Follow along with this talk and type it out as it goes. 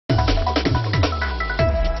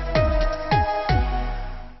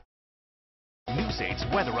States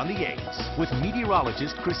weather on the 8s with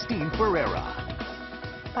meteorologist Christine Ferreira.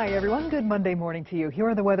 Hi everyone, good Monday morning to you. Here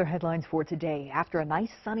are the weather headlines for today. After a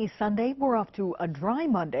nice sunny Sunday, we're off to a dry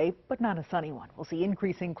Monday, but not a sunny one. We'll see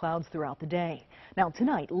increasing clouds throughout the day. Now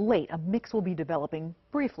tonight, late, a mix will be developing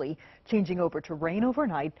briefly, changing over to rain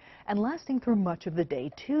overnight and lasting through much of the day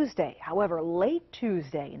Tuesday. However, late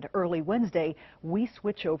Tuesday into early Wednesday, we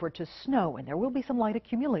switch over to snow, and there will be some light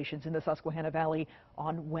accumulations in the Susquehanna Valley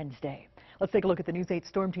on Wednesday. Let's take a look at the News 8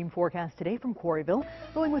 Storm Team forecast today from Quarryville,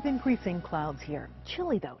 going with increasing clouds here.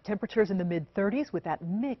 Chilly though, temperatures in the mid-30s with that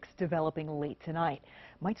mix developing late tonight.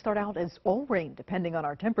 Might start out as all rain depending on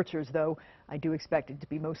our temperatures though. I do expect it to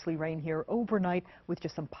be mostly rain here overnight with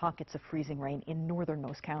just some pockets of freezing rain in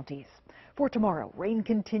northernmost counties. For tomorrow, rain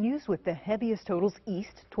continues with the heaviest totals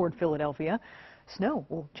east toward Philadelphia. Snow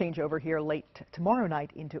will change over here late tomorrow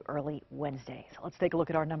night into early Wednesday. So let's take a look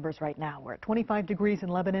at our numbers right now. We're at 25 degrees in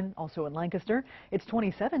Lebanon, also in Lancaster. It's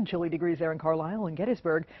 27 chilly degrees there in Carlisle and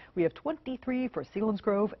Gettysburg. We have 23 for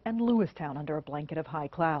Selinsgrove and Lewistown under a blanket of high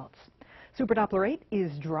clouds. Super Doppler 8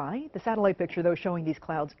 is dry. The satellite picture, though, showing these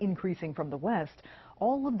clouds increasing from the west.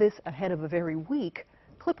 All of this ahead of a very weak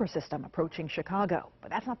Clipper system approaching Chicago.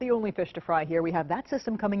 But that's not the only fish to fry here. We have that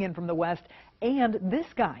system coming in from the west and this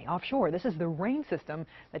guy offshore. This is the rain system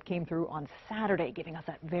that came through on Saturday, giving us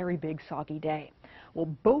that very big soggy day. Well,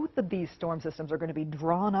 both of these storm systems are going to be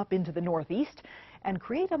drawn up into the northeast and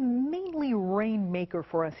create a mainly rainmaker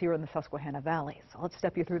for us here in the Susquehanna Valley. So let's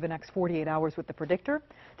step you through the next 48 hours with the predictor.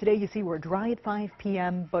 Today you see we're dry at 5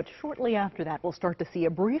 p.m., but shortly after that we'll start to see a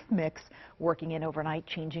brief mix working in overnight,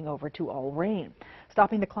 changing over to all rain.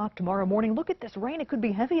 Stopping the clock tomorrow morning, look at this rain. It could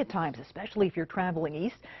be heavy at times, especially if you're traveling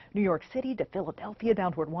east. New York City to Philadelphia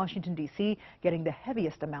down toward Washington, D.C., getting the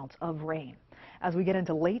heaviest amounts of rain. As we get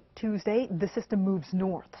into late Tuesday, the system moves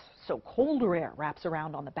north, so colder air wraps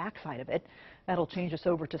around on the backside of it. That'll change us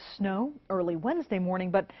over to snow early Wednesday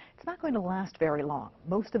morning, but it's not going to last very long.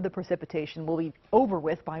 Most of the precipitation will be over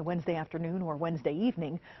with by Wednesday afternoon or Wednesday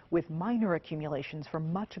evening, with minor accumulations for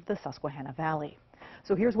much of the Susquehanna Valley.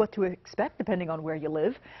 So here's what to expect depending on where you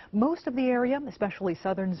live. Most of the area, especially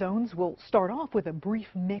southern zones, will start off with a brief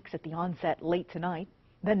mix at the onset late tonight,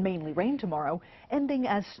 then mainly rain tomorrow, ending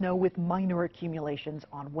as snow with minor accumulations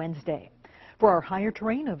on Wednesday. For our higher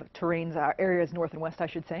terrain of areas north and west, I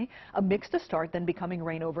should say, a mix to start, then becoming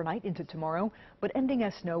rain overnight into tomorrow, but ending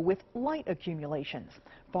as snow with light accumulations.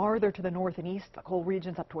 Farther to the north and east, the cold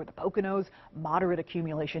regions up toward the Poconos, moderate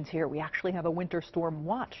accumulations here. We actually have a winter storm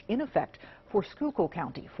watch in effect for Schuylkill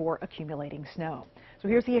County for accumulating snow. So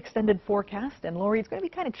here's the extended forecast, and Lori, it's going to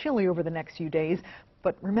be kind of chilly over the next few days.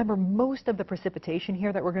 But remember, most of the precipitation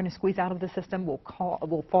here that we're going to squeeze out of the system will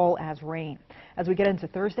fall as rain. As we get into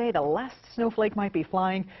Thursday, the last snowflake might be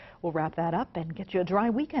flying. We'll wrap that up and get you a dry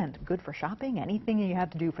weekend. Good for shopping, anything you have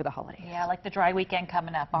to do for the holidays. Yeah, like the dry weekend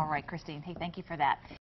coming up. All right, Christine. Hey, thank you for that.